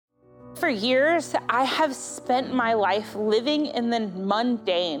For years, I have spent my life living in the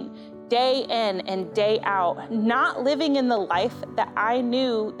mundane, day in and day out, not living in the life that I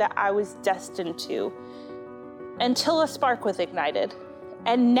knew that I was destined to, until a spark was ignited.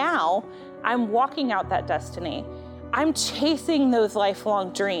 And now I'm walking out that destiny. I'm chasing those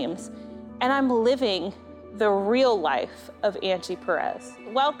lifelong dreams, and I'm living the real life of Angie Perez.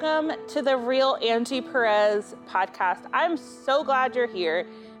 Welcome to the Real Angie Perez podcast. I'm so glad you're here,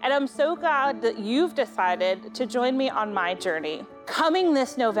 and I'm so glad that you've decided to join me on my journey. Coming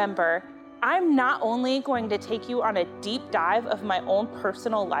this November, I'm not only going to take you on a deep dive of my own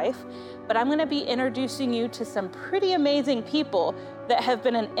personal life, but I'm going to be introducing you to some pretty amazing people that have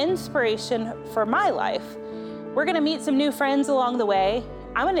been an inspiration for my life. We're going to meet some new friends along the way.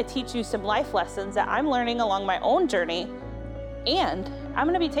 I'm going to teach you some life lessons that I'm learning along my own journey. And I'm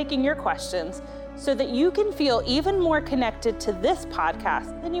going to be taking your questions so that you can feel even more connected to this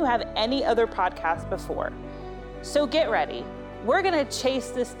podcast than you have any other podcast before. So get ready. We're going to chase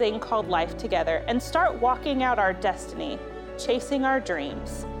this thing called life together and start walking out our destiny, chasing our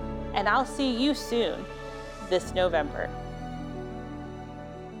dreams. And I'll see you soon this November.